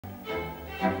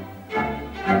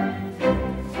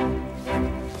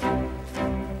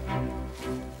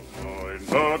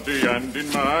and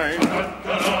in mind. We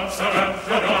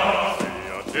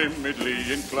are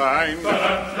timidly inclined,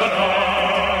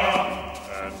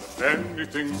 and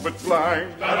anything but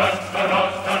blind to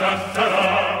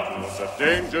the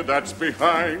danger that's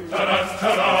behind.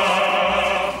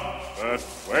 But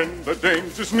when the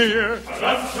danger's near,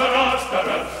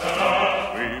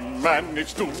 we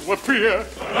manage to appear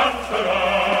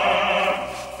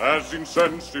as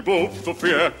insensible to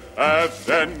fear as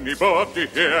anybody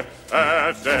here,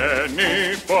 as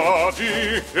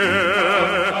anybody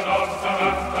here.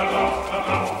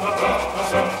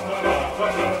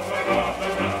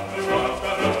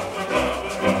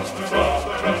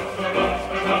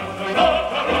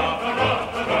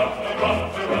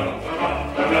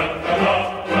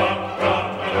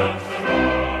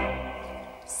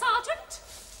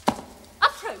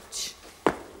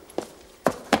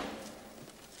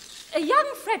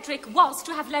 Frederick was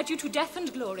to have led you to death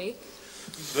and glory.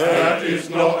 That is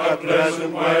not a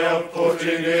pleasant way of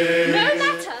putting it. No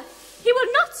matter. He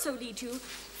will not so lead you,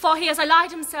 for he has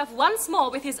allied himself once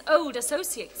more with his old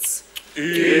associates.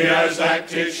 He has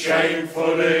acted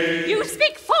shamefully. You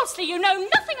speak falsely. You know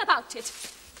nothing about it.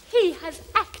 He has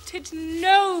acted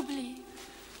nobly.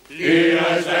 He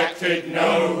has acted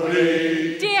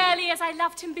nobly. Dearly as I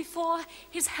loved him before,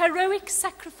 his heroic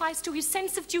sacrifice to his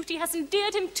sense of duty has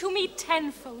endeared him to me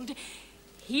tenfold.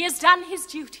 He has done his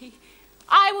duty.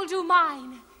 I will do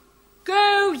mine.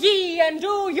 Go ye and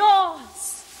do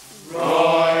yours.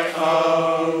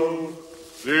 Right-o.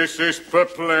 This is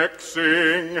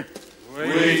perplexing.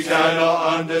 We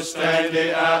cannot understand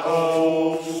it at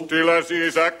all. Still as he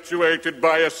is actuated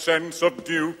by a sense of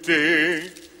duty.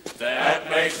 That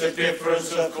makes a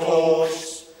difference, of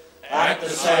course. At the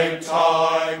same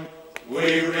time,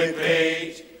 we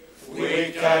repeat,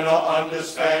 we cannot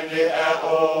understand it at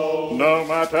all. No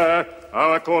matter.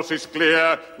 Our course is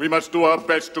clear. We must do our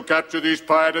best to capture these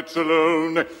pirates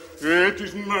alone. It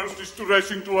is most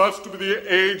distressing to us to be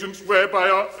the agents whereby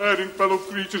our erring fellow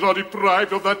creatures are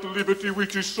deprived of that liberty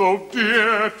which is so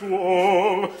dear to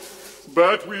all.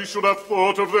 But we should have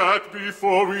thought of that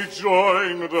before we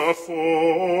joined the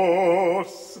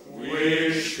force.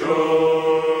 We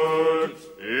should.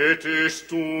 It is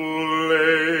too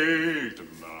late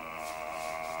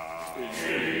now.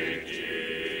 It is.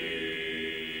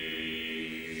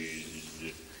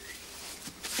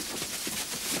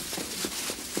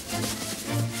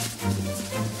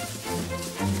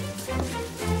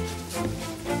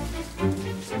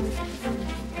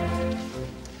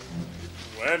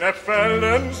 When a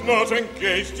felon's not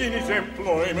engaged in his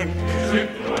employment,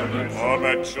 or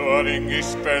maturing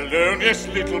his felonious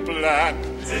little plan,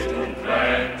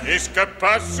 his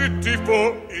capacity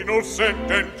for innocent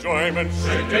enjoyment,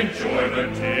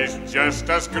 is just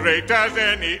as great as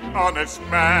any honest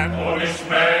man.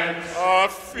 Our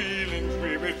feelings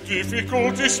we with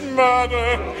difficulty smother,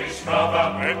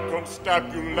 and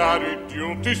constabulary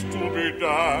duties to be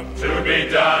done.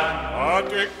 I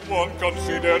take one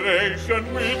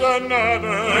consideration with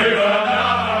another.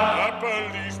 A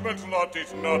policeman's lot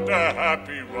is not a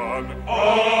happy one.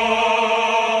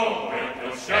 Oh, when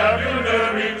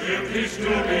constabulary duties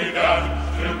to be done.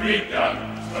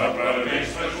 A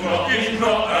policeman's lot is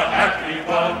not a happy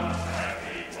one.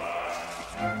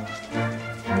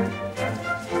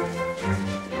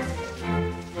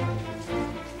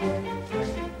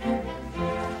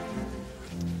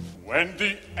 When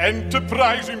the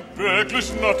enterprising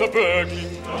burglar's not a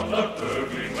burgling,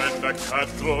 when the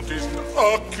cutthroat is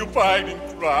occupied in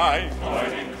crime,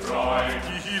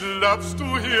 he loves to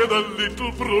hear the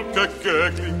little brook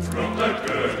a-gurgling,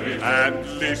 and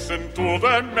listen to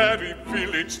the merry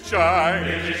village chime.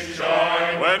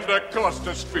 When the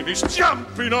coster's finished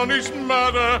jumping on his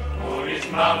mother, he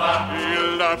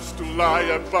loves to lie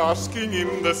a-basking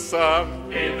in the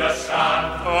sun.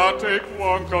 Or take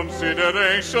one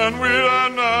consideration with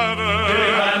another.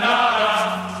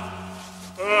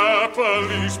 A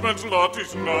policeman's lot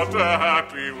is not a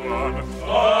happy one.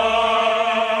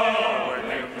 Oh,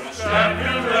 when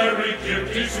constabulary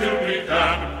duties to be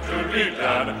done.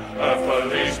 A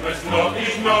policeman's lot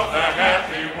is not a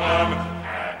happy one.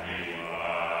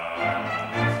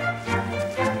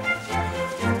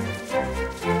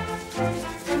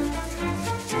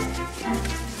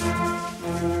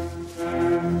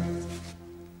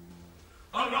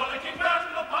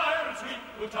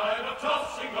 Tired of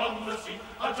tossing on the sea,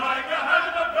 I'm trying to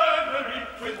hand a burglary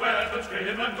with weapons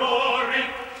grim and gory.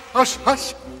 Hush,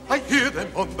 hush, I hear them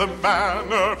on the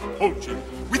manor approaching.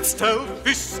 With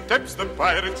stealthy steps the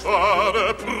pirates are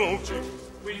approaching.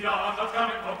 We are not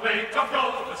coming for plate of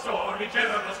gold, the story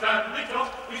General Stanley told.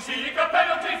 We seek a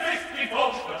penalty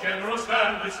 54 for General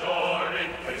Stanley's story.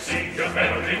 We seek a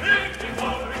penalty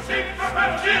 54, we seek a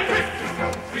penalty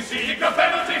 54. We seek a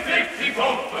penalty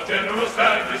 54 for General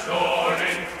Stanley's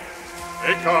story.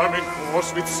 They come in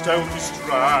course with stealthy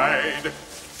stride,